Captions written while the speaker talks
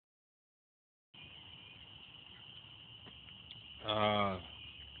Uh,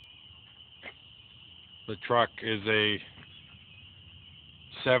 the truck is a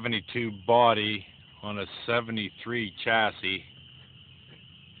 72 body on a 73 chassis.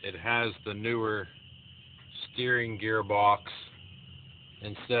 It has the newer steering gearbox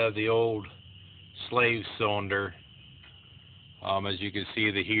instead of the old slave cylinder. As you can see,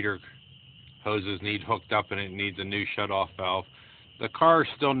 the heater hoses need hooked up and it needs a new shutoff valve. The car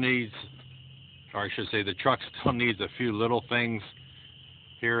still needs, or I should say the truck still needs a few little things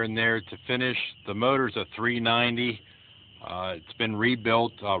here and there to finish. The motor's a 390. It's been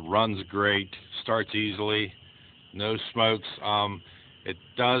rebuilt, runs great, starts easily, no smokes. It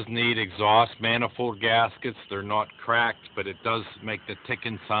does need exhaust manifold gaskets. They're not cracked, but it does make the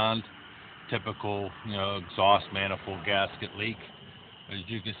ticking sound, typical, exhaust manifold gasket leak. As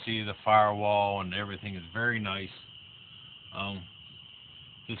you can see, the firewall and everything is very nice.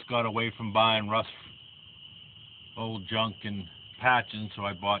 Just got away from buying rust, old junk and patching, so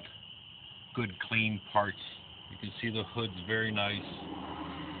I bought good clean parts. You can see the hood's very nice.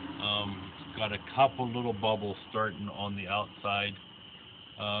 It's got a couple little bubbles starting on the outside.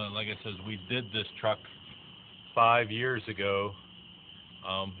 Like I said, we did this truck 5 years ago.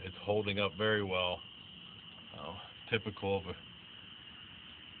 It's holding up very well. Typical of a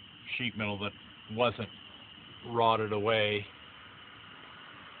sheet metal that wasn't rotted away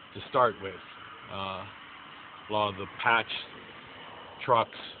to start with. A lot of the patch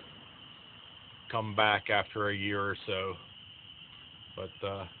trucks come back after a year or so, but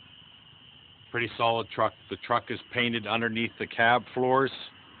pretty solid truck. The truck is painted underneath the cab floors.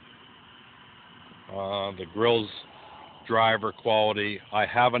 The grill's driver quality. I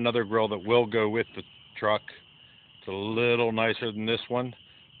have another grill that will go with the truck. It's a little nicer than this one.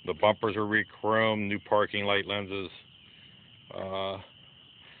 The bumpers are re-chromed, new parking light lenses.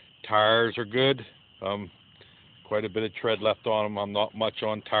 Tires are good. Quite a bit of tread left on them. I'm not much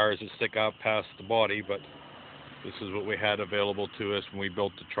on tires that stick out past the body, but this is what we had available to us when we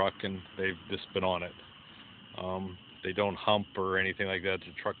built the truck, and they've just been on it. They don't hump or anything like that.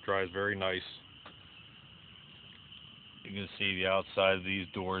 The truck drives very nice. You can see the outside of these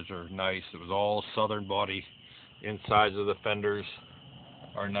doors are nice. It was all Southern body. Insides of the fenders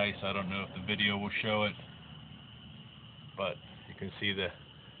are nice. I don't know if the video will show it, but you can see the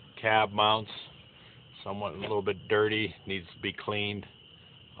cab mounts, somewhat a little bit dirty, needs to be cleaned.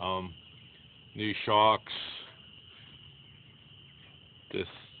 New shocks.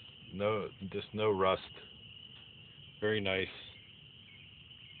 Just no rust. Very nice.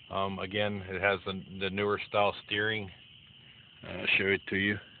 Again, it has the newer style steering. I'll show it to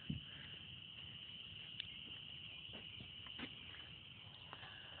you.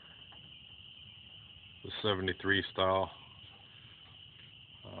 The 73 style.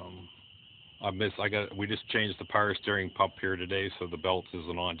 We just changed the power steering pump here today, so the belt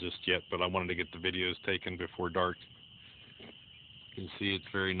isn't on just yet, but I wanted to get the videos taken before dark. You can see it's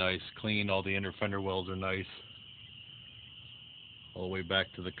very nice, clean. All the inner fender wells are nice. All the way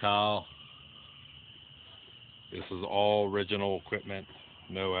back to the cowl. This is all original equipment,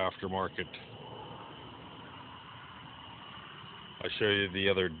 no aftermarket. I'll show you the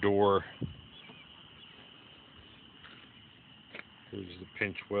other door. Here's the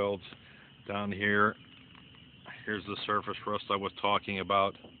pinch welds down here. Here's the surface rust I was talking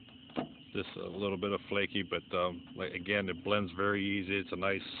about. Just a little bit of flaky, but again, it blends very easy. It's a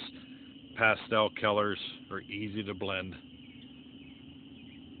nice pastel colors, are easy to blend.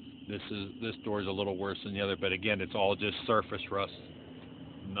 This door is a little worse than the other, but again, it's all just surface rust.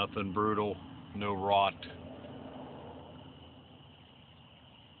 Nothing brutal, no rot.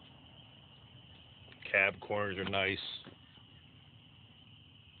 Cab corners are nice.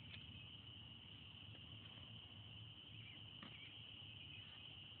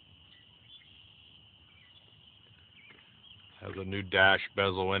 Has a new dash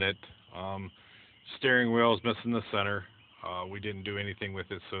bezel in it. Steering wheel is missing the center. We didn't do anything with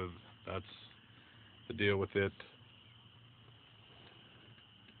it, so that's the deal with it.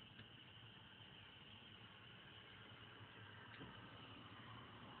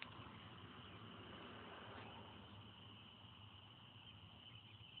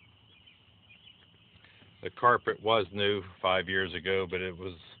 The carpet was new 5 years ago, but it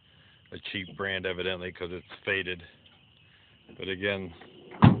was a cheap brand evidently because it's faded. But again,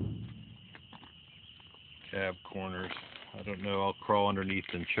 cab corners. I don't know, I'll crawl underneath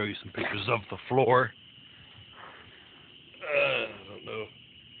and show you some pictures of the floor. I don't know.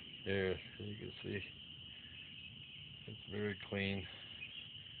 There, you can see. It's very clean.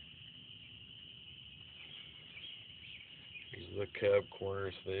 These are the cab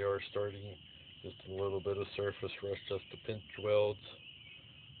corners. They are starting Just a little bit of surface rust, just the pinch welds.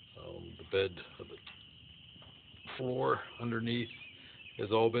 The bed of the floor underneath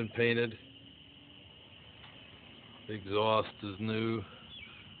has all been painted. The exhaust is new.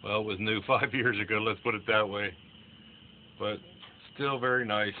 Well, it was new 5 years ago, let's put it that way. But still very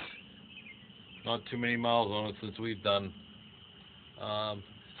nice. Not too many miles on it since we've done.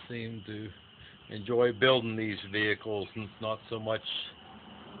 Seem to enjoy building these vehicles and not so much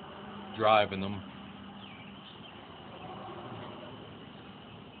driving them.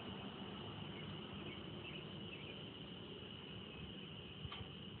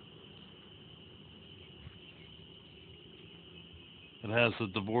 It has a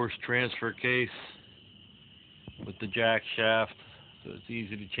divorce transfer case with the jack shaft, so it's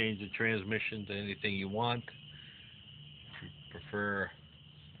easy to change the transmission to anything you want. If you prefer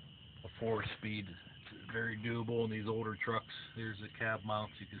a 4-speed, it's very doable in these older trucks. Here's the cab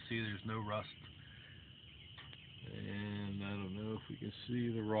mounts. You can see there's no rust. And I don't know if we can see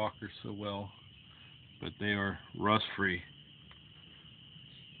the rockers so well, but they are rust free.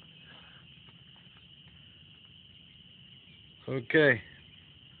 Okay,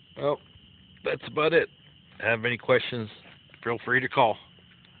 well, that's about it. Have any questions, feel free to call.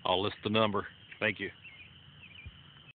 I'll list the number. Thank you.